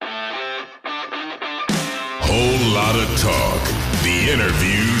whole lot of talk. The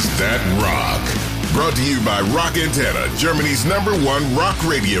interviews that rock. Brought to you by Rock Antenna, Germany's #1 rock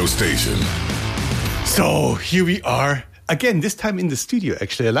radio station. So here we are again, this time in the studio,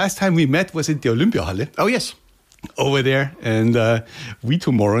 actually. The last time we met was in the Olympiahalle. Oh, yes. Over there. And we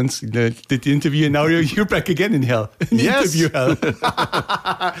two morons did the interview, and now you're back again in hell. Yes. Interview hell.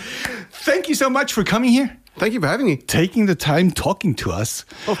 Thank you so much for coming here. Thank you for having me. Taking the time talking to us.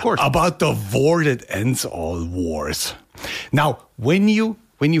 Of course. About the war that ends all wars. Now, when you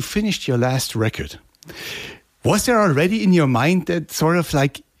finished your last record, was there already in your mind that sort of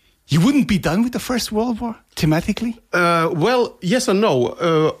like you wouldn't be done with the First World War thematically? Well, yes and no.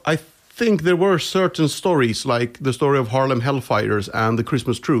 I think there were certain stories, like the story of Harlem Hellfighters and the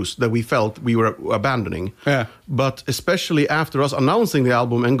Christmas Truce, that we felt we were abandoning. Yeah. But especially after us announcing the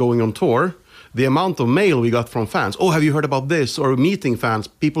album and going on tour, the amount of mail we got from fans, oh, have you heard about this? Or meeting fans,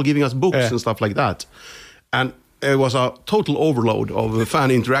 people giving us books and stuff like that. And it was a total overload of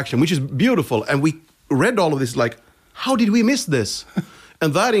fan interaction, which is beautiful. And we read all of this like, how did we miss this?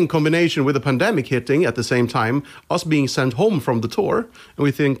 And that in combination with the pandemic hitting at the same time, us being sent home from the tour, and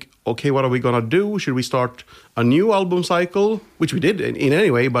we think, okay, what are we going to do? Should we start a new album cycle? Which we did in any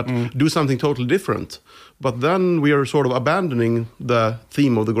way, but do something totally different. But then we are sort of abandoning the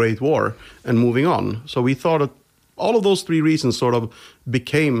theme of the Great War and moving on. So we thought that all of those three reasons sort of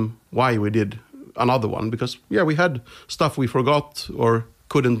became why we did another one. Because, yeah, we had stuff we forgot or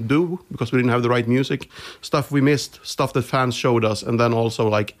couldn't do because we didn't have the right music, stuff we missed, stuff that fans showed us, and then also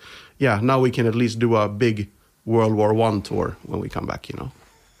like, yeah, now we can at least do a big World War I tour when we come back, you know.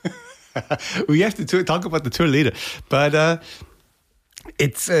 We have to talk about the tour later, but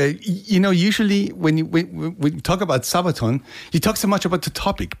it's usually when you talk about Sabaton, you talk so much about the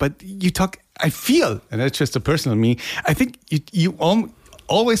topic, but you talk, I feel, and that's just a personal me, I think you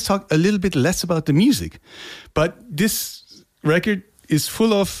always talk a little bit less about the music, but this record is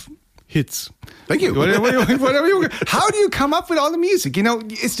full of hits. Thank you. How do you come up with all the music? You know,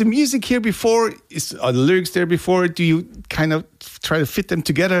 is the music here before? Are the lyrics there before? Do you kind of try to fit them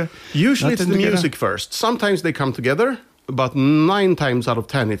together? Usually it's the music first. Sometimes they come together, but 9 times out of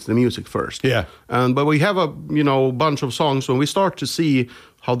 10 it's the music first. Yeah. But we have a bunch of songs. When we start to see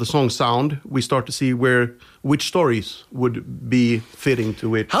how the songs sound, we start to see which stories would be fitting to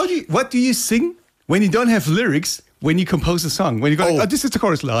which. What do you sing when you don't have lyrics? When you compose a song, when you go, oh, this is the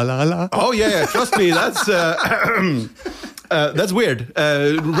chorus, la la la. Oh yeah, trust me, that's weird.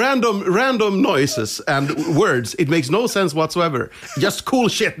 Random noises and words. It makes no sense whatsoever. Just cool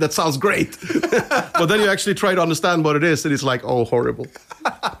shit that sounds great. But then you actually try to understand what it is, and it's like, oh, horrible.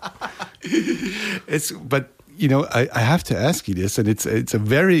 But I have to ask you this, and it's a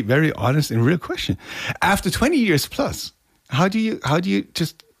very, very honest and real question. After 20 years plus, how do you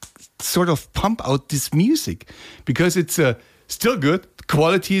just sort of pump out this music, because it's still good,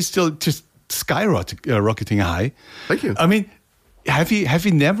 quality is still just rocketing high. Thank you. I mean, have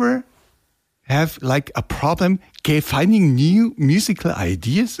you never have like a problem finding new musical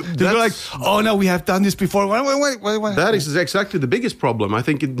ideas? They're like, oh no, we have done this before. Why? That is exactly the biggest problem. I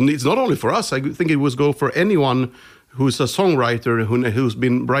think it's not only for us. I think it would go for anyone who's a songwriter who's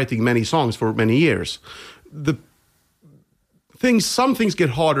been writing many songs for many years. Some things get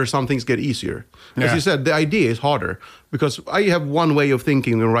harder, some things get easier. As you said, the idea is harder because I have one way of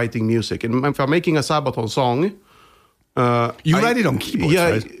thinking when writing music. And if I'm making a Sabaton song... you write it on keyboards,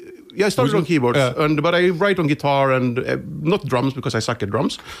 right? Yeah, I started on keyboards, but I write on guitar and not drums because I suck at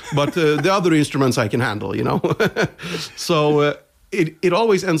drums, but the other instruments I can handle, So... It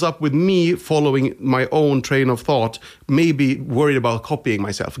always ends up with me following my own train of thought, maybe worried about copying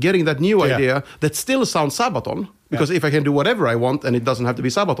myself, getting that new idea that still sounds Sabaton, because if I can do whatever I want and it doesn't have to be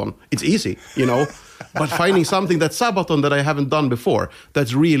Sabaton, it's easy, But finding something that's Sabaton that I haven't done before,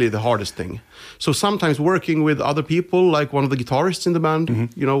 that's really the hardest thing. So sometimes working with other people, like one of the guitarists in the band,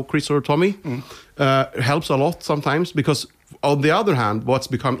 Chris or Tommy, helps a lot sometimes, because on the other hand, what's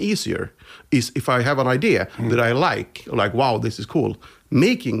become easier is if I have an idea that I like, wow, this is cool,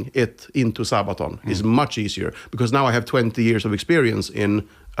 making it into Sabaton is much easier, because now I have 20 years of experience in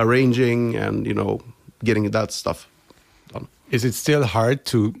arranging and, getting that stuff done. Is it still hard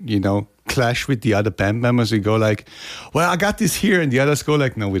to, clash with the other band members and go like, well, I got this here, and the others go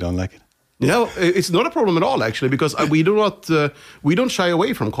like, no, we don't like it? No, it's not a problem at all, actually, because we don't shy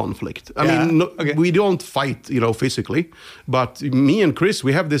away from conflict. I mean, we don't fight, physically, but me and Chris,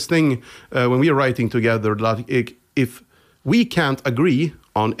 we have this thing when we are writing together, that if we can't agree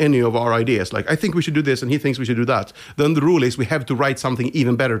on any of our ideas. Like, I think we should do this, and he thinks we should do that. Then the rule is we have to write something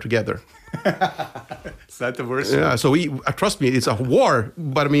even better together. Is that the worst? Yeah, so trust me, it's a war,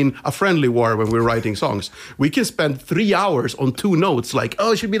 but I mean a friendly war when we're writing songs. We can spend 3 hours on 2 notes, like,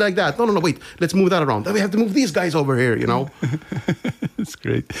 oh, it should be like that. No, wait, let's move that around. Then we have to move these guys over here, you know? That's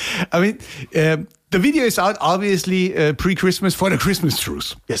great. I mean, the video is out, obviously, pre-Christmas for the Christmas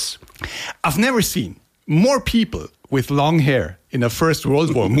truce. Yes. I've never seen more people with long hair in a First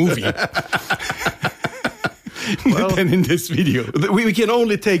World War movie than in this video. We can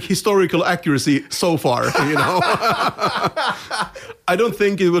only take historical accuracy so far, you know. I don't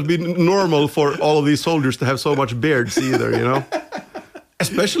think it would be normal for all of these soldiers to have so much beards either, you know.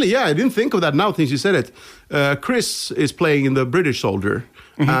 Especially, yeah, I didn't think of that now since you said it. Chris is playing in the British soldier,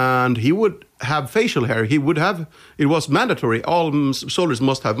 and he would have facial hair. It was mandatory. All soldiers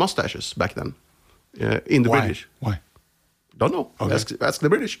must have mustaches back then in the British. Why? Don't know. Okay. Ask the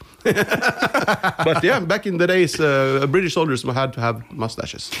British. But yeah, back in the days, British soldiers had to have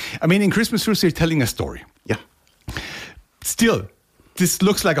mustaches. I mean, in Christmas Truce, you're telling a story. Yeah. Still, this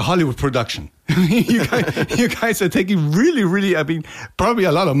looks like a Hollywood production. you guys are taking really, I mean, probably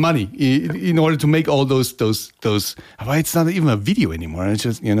a lot of money in order to make all those. Well, it's not even a video anymore. It's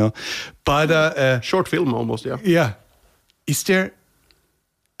just, you know, but Short film almost, yeah. Yeah. Is there,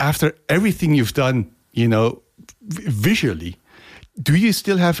 after everything you've done, you know, visually, do you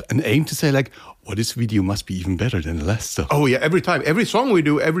still have an aim to say, like, oh, this video must be even better than the last stuff? Oh yeah, every time, every song we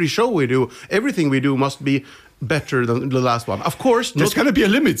do, every show we do, everything we do must be better than the last one. Of course, there's going to be a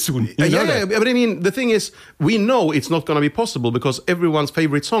limit soon. Yeah, but I mean, the thing is, we know it's not going to be possible because everyone's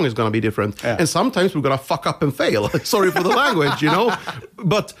favorite song is going to be different, and sometimes we're going to fuck up and fail. Sorry for the language, you know,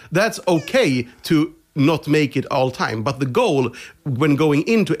 but that's okay to not make it all time. But the goal when going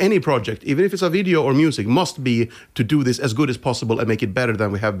into any project, even if it's a video or music, must be to do this as good as possible and make it better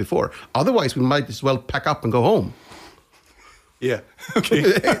than we have before. Otherwise, we might as well pack up and go home. Yeah. Okay.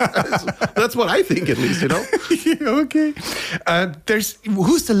 That's what I think, at least, you know. Okay.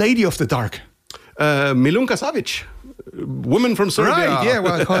 Who's the lady of the dark? Milunka Savic. Woman from Serbia. Right, yeah,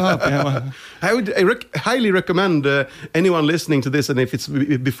 well, call up. Yeah, well. I would highly recommend anyone listening to this, and if it's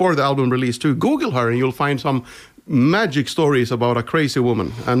before the album release too, Google her and you'll find some magic stories about a crazy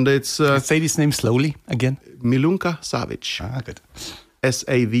woman. And it's... say this name slowly again. Milunka Savic. Ah, good.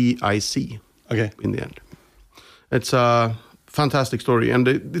 Savic. Okay. In the end. It's a fantastic story. And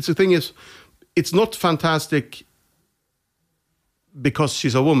the thing is, it's not fantastic because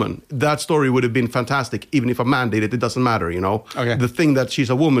she's a woman. That story would have been fantastic even if a man did it. It doesn't matter, you know. Okay. The thing that she's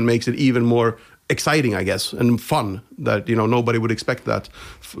a woman makes it even more exciting, I guess, and fun. That, you know, nobody would expect that.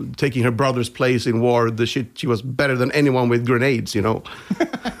 Taking her brother's place in war, she was better than anyone with grenades, you know.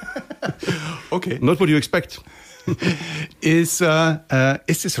 Okay. Not what you expect. Is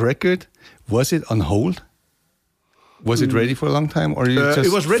this record, was it on hold? Was it ready for a long time, or you just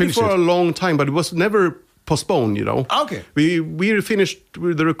it was ready for a long time, but it was never postponed, you know. Okay. We finished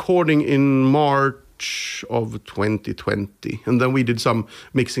with the recording in March of 2020, and then we did some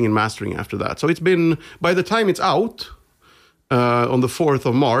mixing and mastering after that. So it's been, by the time it's out on the 4th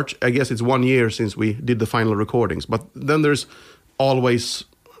of March, I guess it's 1 year since we did the final recordings. But then there's always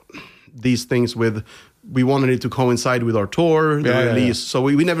these things with, we wanted it to coincide with our tour, the release. Yeah. So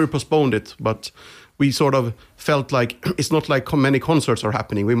we never postponed it, but we sort of felt like it's not like many concerts are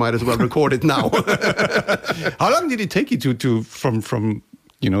happening. We might as well record it now. How long did it take you to from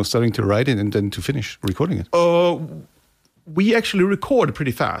you know, starting to write it and then to finish recording it? We actually record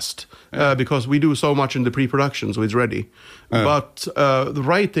pretty fast because we do so much in the pre-production, so it's ready. But the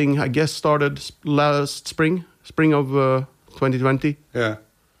writing, I guess, started last spring of 2020. Yeah.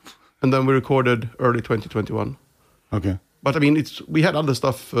 And then we recorded early 2021. Okay. But I mean, we had other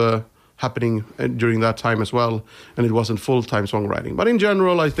stuff happening during that time as well, and it wasn't full-time songwriting. But in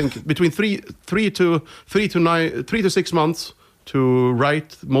general, I think between three to 6 months to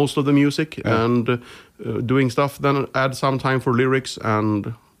write most of the music and doing stuff, then add some time for lyrics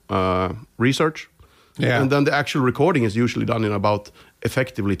and research. Yeah. And then the actual recording is usually done in about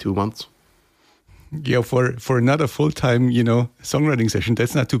effectively 2 months. Yeah, for another full-time, you know, songwriting session,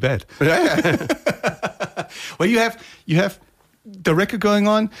 that's not too bad. Yeah. Well, you have the record going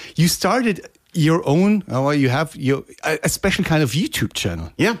on. You started your own. You have a special kind of YouTube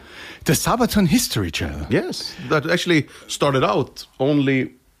channel. Yeah, the Sabaton History channel. Yes, that actually started out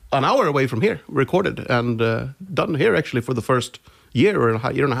only an hour away from here, recorded and done here actually for the first year and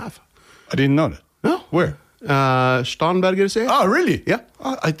a half. I didn't know that. No, where? Starnbergersee. Oh, really? Yeah.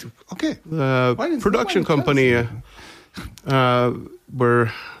 Oh, okay. Production company.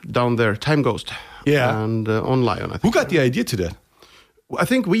 We're down there. Time Ghost. Yeah. And On Lion, I think. Who got the idea to that? I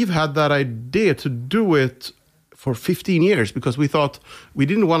think we've had that idea to do it for 15 years because we thought we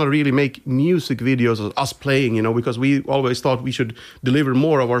didn't want to really make music videos of us playing, because we always thought we should deliver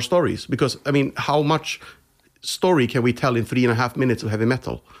more of our stories. Because, how much story can we tell in 3.5 minutes of heavy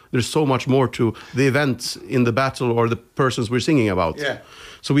metal? There's so much more to the events in the battle or the persons we're singing about. Yeah.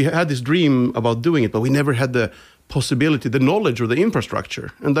 So we had this dream about doing it, but we never had the possibility, the knowledge or the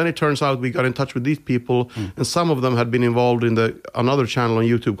infrastructure. And then it turns out we got in touch with these people, and some of them had been involved in another channel on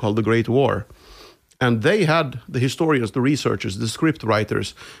YouTube called The Great War. And they had the historians, the researchers, the script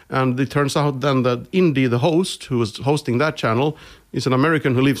writers. And it turns out then that Indy, the host, who was hosting that channel, is an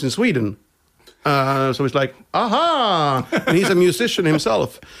American who lives in Sweden. So it's like, aha! And he's a musician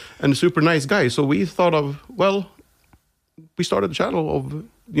himself and a super nice guy. So we thought of, we started a channel of,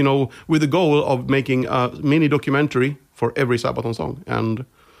 with the goal of making a mini documentary for every Sabaton song. And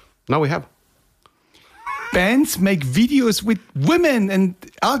now we have. Bands make videos with women and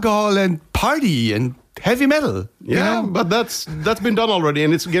alcohol and party and heavy metal. Yeah, but that's been done already,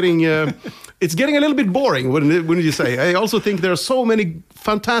 and it's getting a little bit boring, wouldn't you say? I also think there are so many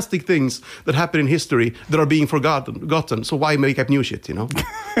fantastic things that happen in history that are being forgotten. So why make up new shit?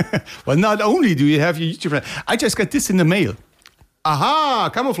 Well, not only do you have your YouTube, I just got this in the mail.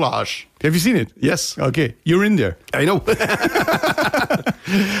 Aha, camouflage. Have you seen it? Yes. Okay, you're in there. I know.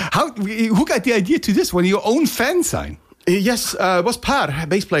 Who got the idea to this one? Your own fan sign? Yes, it was Per,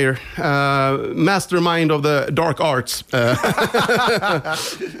 bass player, mastermind of the dark arts.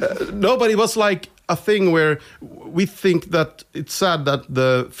 No, but it was like a thing where we think that it's sad that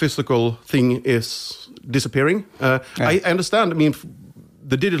the physical thing is disappearing. I understand,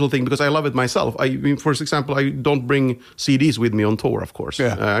 the digital thing, because I love it myself. For example, I don't bring CDs with me on tour, of course.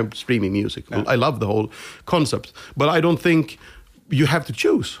 Yeah. I'm streaming music. Yeah. I love the whole concept. But I don't think you have to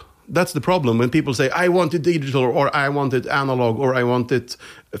choose. That's the problem. When people say, I want it digital, or I want it analog, or I want it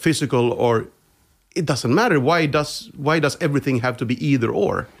physical, or it doesn't matter. Why does everything have to be either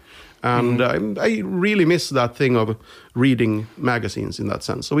or? And I really miss that thing of reading magazines in that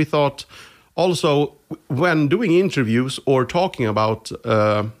sense. So we thought... Also, when doing interviews or talking about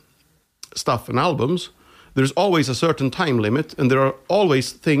stuff and albums, there's always a certain time limit, and there are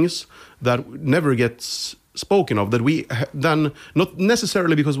always things that never gets spoken of that we then, not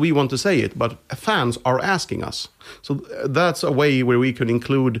necessarily because we want to say it, but fans are asking us. So that's a way where we can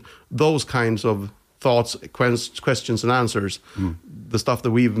include those kinds of thoughts, questions and answers, the stuff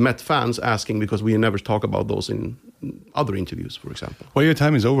that we've met fans asking, because we never talk about those in other interviews, for example. Well, your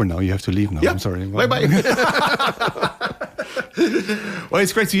time is over now. You have to leave now. Yeah. I'm sorry. Bye-bye. Well,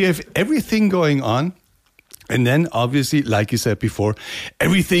 it's great. So you have everything going on. And then, obviously, like you said before,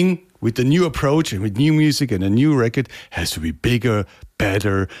 everything with the new approach and with new music and a new record has to be bigger,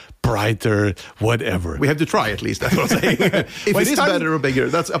 better, brighter, whatever. We have to try, at least, that's what I'm saying. If it is better or bigger,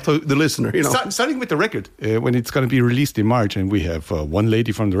 that's up to the listener. Starting with the record, when it's going to be released in March, and we have one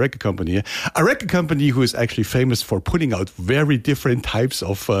lady from the record company, a record company who is actually famous for putting out very different types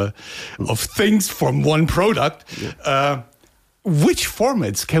of things from one product. Yeah. Which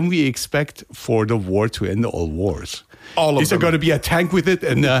formats can we expect for the war to end all wars? All of them. Is there going to be a tank with it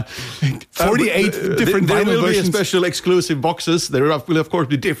and 48 different vinyl There will versions? be special exclusive boxes. There will, of course,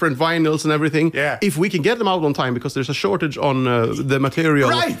 be different vinyls and everything. Yeah. If we can get them out on time, because there's a shortage on the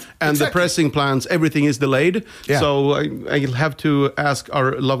material and the pressing plants, everything is delayed. Yeah. So I'll have to ask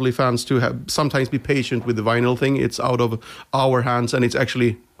our lovely fans to sometimes be patient with the vinyl thing. It's out of our hands, and it's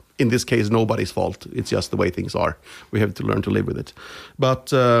actually... in this case, nobody's fault. It's just the way things are. We have to learn to live with it. But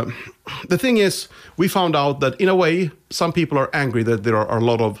the thing is, we found out that, in a way, some people are angry that there are a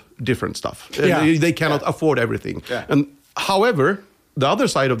lot of different stuff. Yeah. They cannot afford everything. Yeah. And however, the other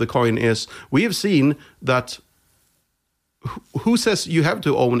side of the coin is, we have seen that who says you have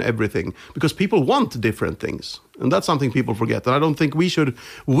to own everything? Because people want different things. And that's something people forget. And I don't think we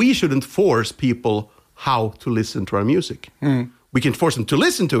shouldn't force people how to listen to our music. We can force them to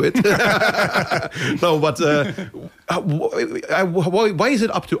listen to it. No, but why is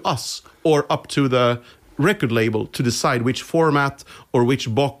it up to us or up to the record label to decide which format or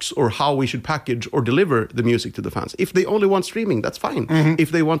which box or how we should package or deliver the music to the fans? If they only want streaming, that's fine.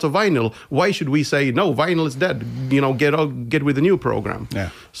 If they want a vinyl, why should we say, no, vinyl is dead, get with the new program? Yeah.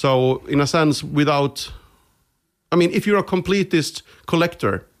 So in a sense, if you're a completist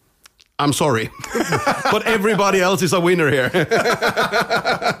collector, I'm sorry, but everybody else is a winner here.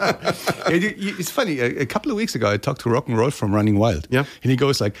 It's funny. A couple of weeks ago, I talked to Rock and Roll from Running Wild. Yeah. And he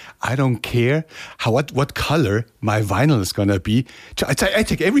goes like, I don't care what color my vinyl is going to be. I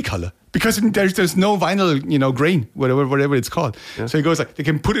take every color. because there's no vinyl, grain, whatever it's called. Yeah. So he goes like, they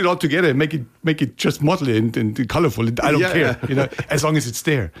can put it all together and make it just motley and colorful. I don't care, as long as it's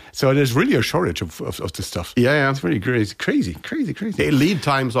there. So there's really a shortage of the stuff. Yeah. It's really crazy. Lead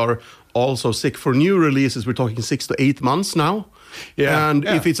times are also sick. For new releases, we're talking 6 to 8 months now. Yeah. And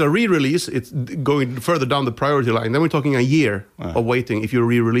if it's a re-release, it's going further down the priority line. Then we're talking a year of waiting if you're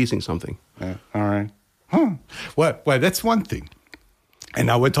re-releasing something. Yeah. All right. Huh. Well, that's one thing. And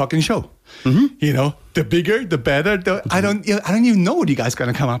now we're talking show. Mm-hmm. The bigger, the better. I don't even know what you guys are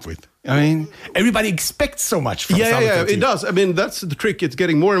going to come up with. I mean, everybody expects so much from Sabaton. Yeah, it does. I mean, that's the trick. It's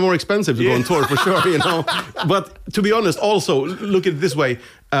getting more and more expensive to go on tour, for sure, But to be honest, also, look at it this way.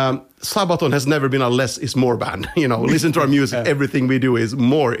 Sabaton has never been a less is more band. Listen to our music. Everything we do is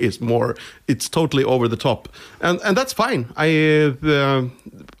more is more. It's totally over the top. And that's fine. The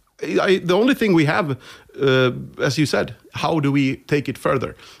only thing we have, as you said, how do we take it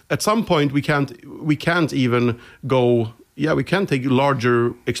further? At some point, we can't even go. Yeah, we can take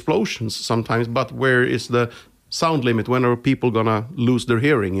larger explosions sometimes, but where is the sound limit? When are people gonna lose their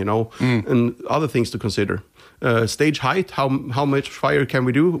hearing? And other things to consider. Stage height. How much fire can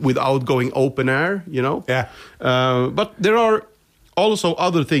we do without going open air? Yeah. But there are also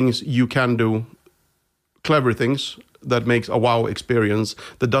other things you can do, clever things that makes a wow experience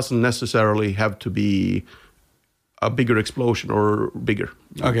that doesn't necessarily have to be a bigger explosion or bigger.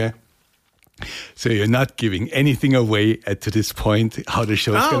 Okay. So you're not giving anything away to this point, how the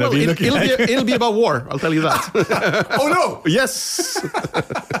show is going to be looking like? It'll be about war, I'll tell you that. Oh, no! Yes!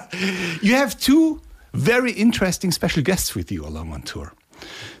 You have two very interesting special guests with you along on tour.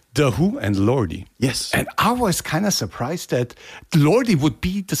 The Who and Lordi. Yes. And I was kind of surprised that Lordi would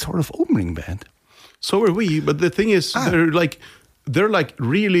be the sort of opening band. So are we, but the thing is, they're like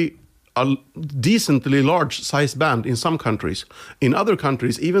really a decently large-sized band in some countries. In other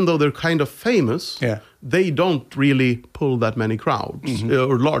countries, even though they're kind of famous, they don't really pull that many crowds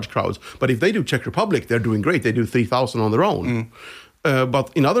or large crowds. But if they do Czech Republic, they're doing great. They do 3,000 on their own. But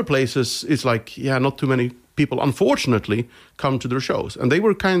in other places, it's like, not too many people, unfortunately, come to their shows. And they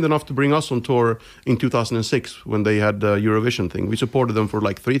were kind enough to bring us on tour in 2006 when they had the Eurovision thing. We supported them for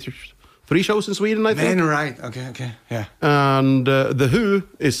like three shows in Sweden, I think. Right. Okay. Yeah. And The Who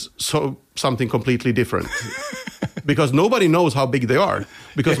is something completely different. Because nobody knows how big they are.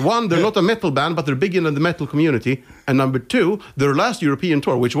 Because one, they're not a metal band, but they're big in the metal community. And number two, their last European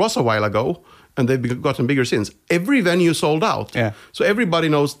tour, which was a while ago, and they've gotten bigger since, every venue sold out. Yeah. So everybody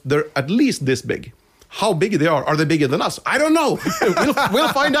knows they're at least this big. How big they are they bigger than us? I don't know.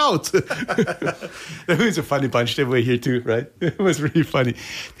 We'll find out. The Who's a funny bunch. They were here too, right? It was really funny.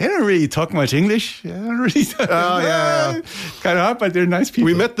 They don't really talk much English. They don't really talk kind of hard, but they're nice people.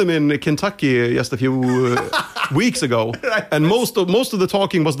 We met them in Kentucky just a few weeks ago, right. And most of the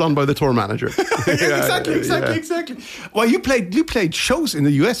talking was done by the tour manager. Exactly. Well, you played shows in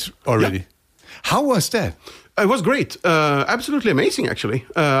the US already. Yeah. How was that? It was great. Absolutely amazing, actually.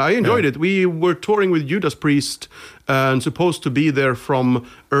 I enjoyed it. We were touring with Judas Priest and supposed to be there from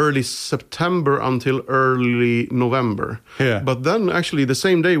early September until early November. Yeah. But then, actually, the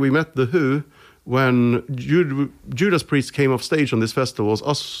same day we met The Who, when Judas Priest came off stage on this festival, it was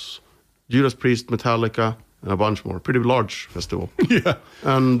us, Judas Priest, Metallica, and a bunch more. Pretty large festival. Yeah.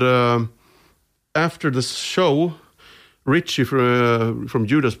 And after the show, Richie from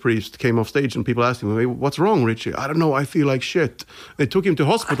Judas Priest came off stage and people asked him, hey, what's wrong, Richie? I don't know, I feel like shit. They took him to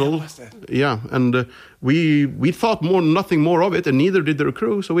hospital. Yeah, and we thought nothing more of it, and neither did their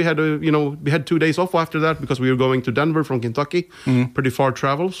crew. So we had we had 2 days off after that because we were going to Denver from Kentucky, pretty far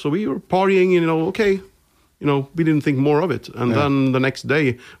travel. So we were partying, we didn't think more of it. And then the next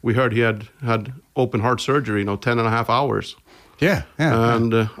day we heard he had open heart surgery, 10 and a half hours. Yeah.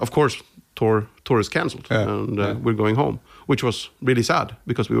 And of course, tour is cancelled, and we're going home, which was really sad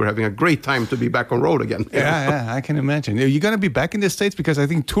because we were having a great time to be back on road again. Yeah, I can imagine. Are you going to be back in the States? Because I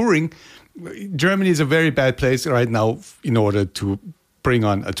think touring, Germany is a very bad place right now in order to bring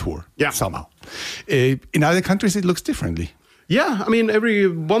on a tour somehow. In other countries, it looks differently. Yeah, I mean,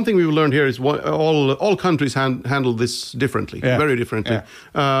 one thing we've learned here is all countries handle this differently, very differently.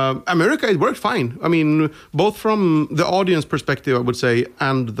 Yeah. America, it worked fine. I mean, both from the audience perspective, I would say,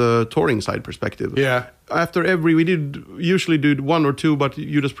 and the touring side perspective. Yeah. We did usually do 1 or 2, but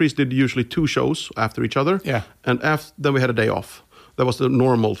Judas Priest did usually 2 shows after each other. Yeah. And then we had a day off. That was the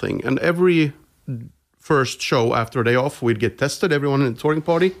normal thing. And every first show after a day off, we'd get tested, everyone in the touring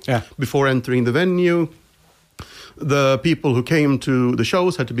party, before entering the venue. The people who came to the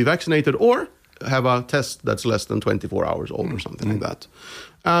shows had to be vaccinated or have a test that's less than 24 hours old or something like that.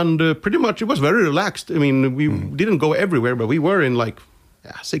 And pretty much it was very relaxed. I mean, we didn't go everywhere, but we were in like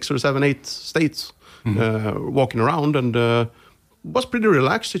 6 or 7, 8 states walking around, and was pretty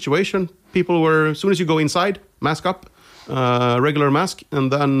relaxed situation. People were, as soon as you go inside, mask up, regular mask,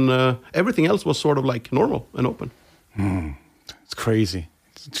 and then everything else was sort of like normal and open. It's crazy.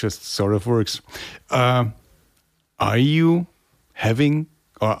 It just sort of works. Are you having,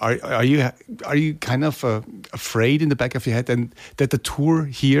 or are you kind of afraid in the back of your head and that the tour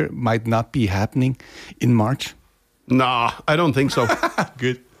here might not be happening in March? Nah, I don't think so.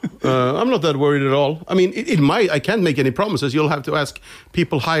 Good. I'm not that worried at all. I mean, it might. I can't make any promises. You'll have to ask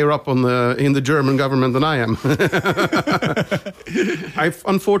people higher up in the German government than I am.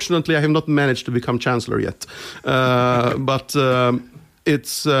 Unfortunately, I have not managed to become chancellor yet. But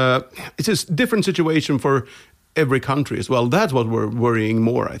it's a different situation for every country as well. That's what we're worrying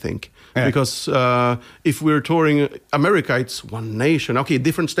more, I think. Yeah. Because if we're touring America, it's one nation. Okay,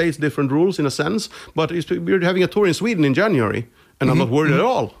 different states, different rules in a sense. But we're having a tour in Sweden in January. And I'm not worried at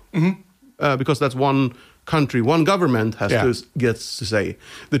all, because that's one country, one government gets to say.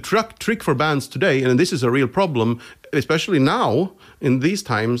 The trick for bands today, and this is a real problem, especially now in these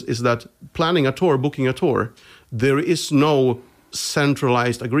times, is that planning a tour, booking a tour, there is no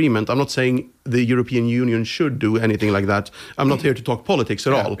centralized agreement. I'm not saying the European Union should do anything like that. I'm not here to talk politics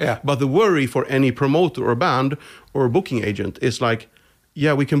at all. Yeah. But the worry for any promoter or band or booking agent is like,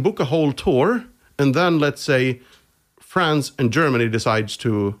 we can book a whole tour, and then let's say France and Germany decides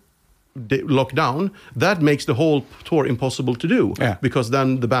to lock down, that makes the whole tour impossible to do, because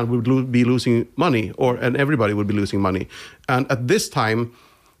then the band would be losing money, and everybody would be losing money. And at this time,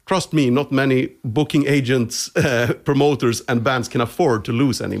 trust me, not many booking agents, promoters, and bands can afford to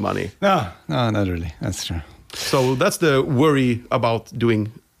lose any money. No, not really. That's true. So that's the worry about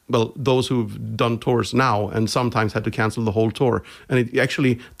doing. Well, those who've done tours now and sometimes had to cancel the whole tour. And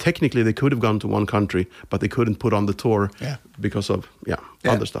technically, they could have gone to one country, but they couldn't put on the tour because of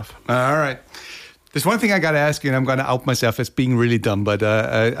other stuff. All right. There's one thing I got to ask you, and I'm going to out myself as being really dumb, but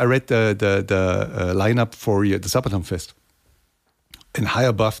I read the lineup for the Sabaton Fest. And high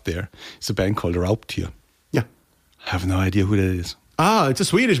above there is a band called Raubtier. Yeah. I have no idea who that is. It's a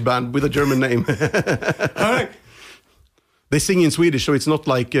Swedish band with a German name. All right. They sing in Swedish, so it's not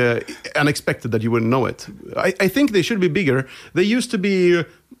like unexpected that you wouldn't know it. I think they should be bigger. They used to be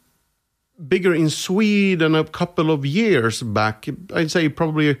bigger in Sweden a couple of years back. I'd say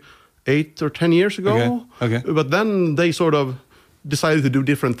probably 8 or 10 years ago. Okay. But then they sort of decided to do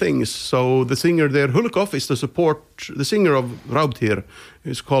different things. So the singer there, Hulkoff, is the singer of Raubtier.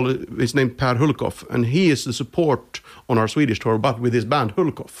 His name Per Hulkoff, and he is the support on our Swedish tour, but with his band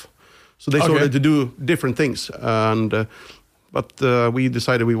Hulkoff. So they started to do different things, but we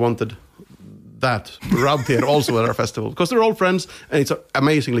decided we wanted that Raubtier also at our festival, because they're all friends, and it's an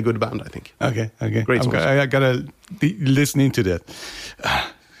amazingly good band, I think. Okay. Great songs. I gotta be listening to that.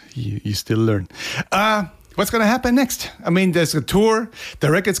 You still learn. What's going to happen next? I mean, there's a tour, the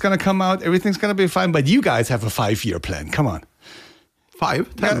record's going to come out, everything's going to be fine, but you guys have a 5-year plan. Come on.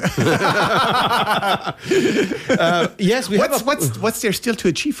 5, 10. Yes, we have. What's there still to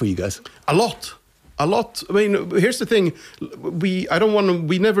achieve for you guys? A lot. I mean, here's the thing: we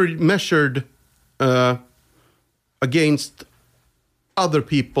never measured against other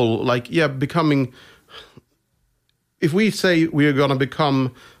people. Like, becoming. If we say we are going to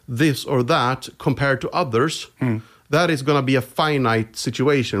become this or that compared to others, that is going to be a finite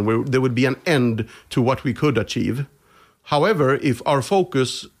situation where there would be an end to what we could achieve. However, if our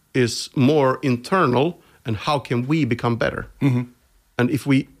focus is more internal and how can we become better, and if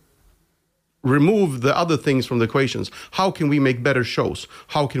we remove the other things from the equations, how can we make better shows?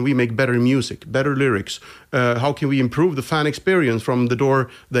 How can we make better music, better lyrics? How can we improve the fan experience from the door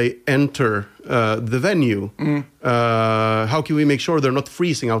they enter the venue? How can we make sure they're not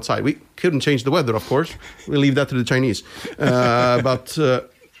freezing outside? We couldn't change the weather, of course. We'll leave that to the Chinese. But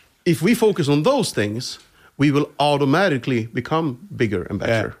if we focus on those things, we will automatically become bigger and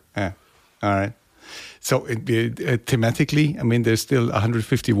better. Yeah. All right. So thematically, I mean, there's still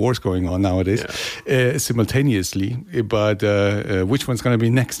 150 wars going on nowadays simultaneously. But which one's going to be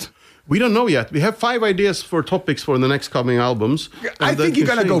next? We don't know yet. We have 5 ideas for topics for the next coming albums. I think you're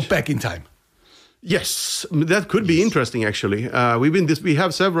going to go back in time. Yes, that could be interesting, actually. We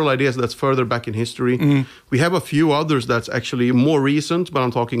have several ideas that's further back in history. We have a few others that's actually more recent, but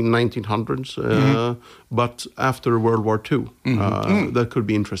I'm talking 1900s, but after World War II. That could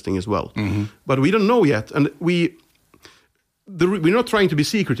be interesting as well. But we don't know yet. And we're not trying to be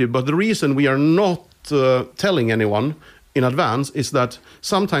secretive, but the reason we are not telling anyone in advance is that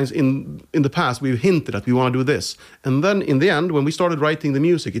sometimes in the past we've hinted that we want to do this, and then in the end when we started writing the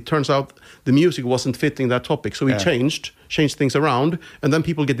music, it turns out the music wasn't fitting that topic, so we changed things around, and then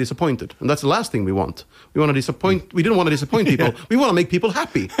people get disappointed, and that's the last thing we want. We didn't want to disappoint people. We want to make people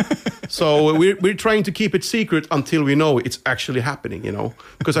happy. So we're trying to keep it secret until we know it's actually happening,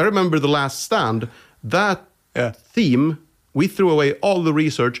 because I remember The Last Stand, that theme, we threw away all the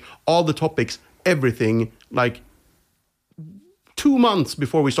research, all the topics, everything, like 2 months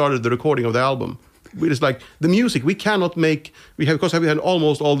before we started the recording of the album. We just like the music we cannot make. Because we had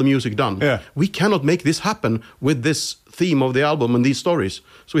almost all the music done. Yeah. We cannot make this happen with this theme of the album and these stories.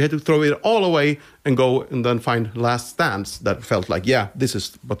 So we had to throw it all away and go and then find Last Stands that felt like, this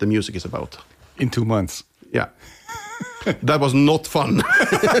is what the music is about. In 2 months. Yeah. That was not fun.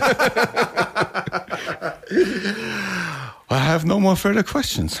 I have no more further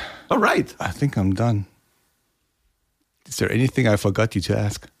questions. All right. I think I'm done. Is there anything I forgot you to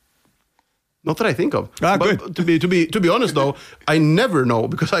ask? Not that I think of. But good. To be honest, though, I never know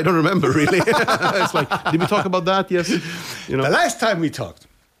because I don't remember really. It's like, did we talk about that? Yes. The last time we talked,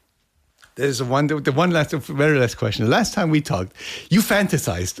 there's the very last question. The last time we talked, you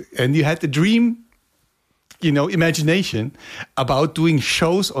fantasized and you had the dream, imagination about doing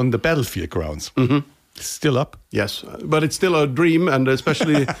shows on the battlefield grounds. Mm-hmm. Still up? Yes, but it's still a dream, and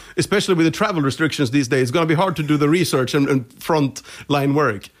especially with the travel restrictions these days, it's going to be hard to do the research and front line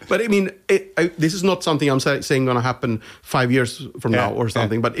work. But I mean, this is not something I'm saying going to happen 5 years from now or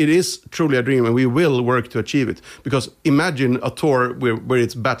something, but it is truly a dream, and we will work to achieve it. Because imagine a tour where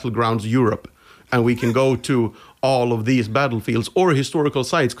it's Battlegrounds Europe, and we can go to all of these battlefields or historical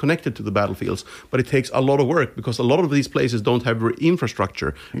sites connected to the battlefields. But it takes a lot of work because a lot of these places don't have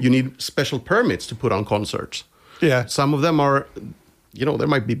infrastructure. You need special permits to put on concerts. Yeah. Some of them are, there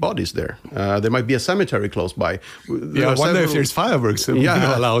might be bodies there. There might be a cemetery close by. I wonder if there's fireworks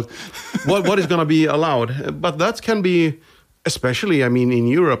allowed. What is going to be allowed? But that can be, especially, in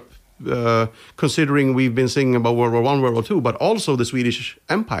Europe, considering we've been singing about World War I, World War II, but also the Swedish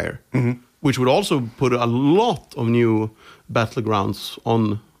Empire. Mm-hmm. Which would also put a lot of new battlegrounds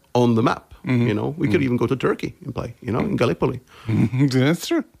on the map. Mm-hmm. We could even go to Turkey and play, in Gallipoli. That's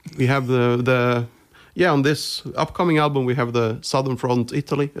true. We have on this upcoming album, we have the Southern Front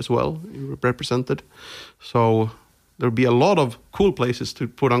Italy as well represented. So there'll be a lot of cool places to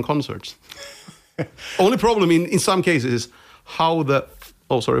put on concerts. Only problem in some cases is how the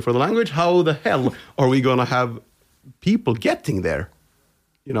hell are we going to have people getting there?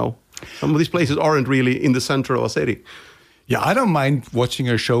 Some of these places aren't really in the center of a city. Yeah, I don't mind watching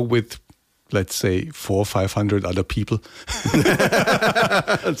a show with, let's say, 400 or 500 other people.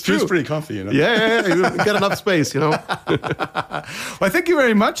 That's true. It's pretty comfy, Yeah, you get enough space, Well, thank you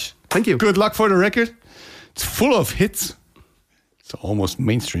very much. Thank you. Good luck for the record. It's full of hits. It's almost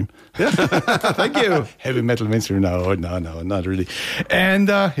mainstream. Yeah, thank you. Heavy metal mainstream. No, not really. And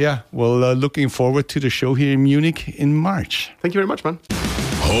well, looking forward to the show here in Munich in March. Thank you very much, man.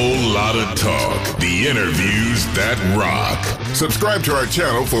 Whole lot of talk. The interviews that rock. Subscribe to our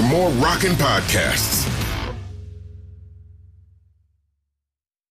channel for more rockin' podcasts.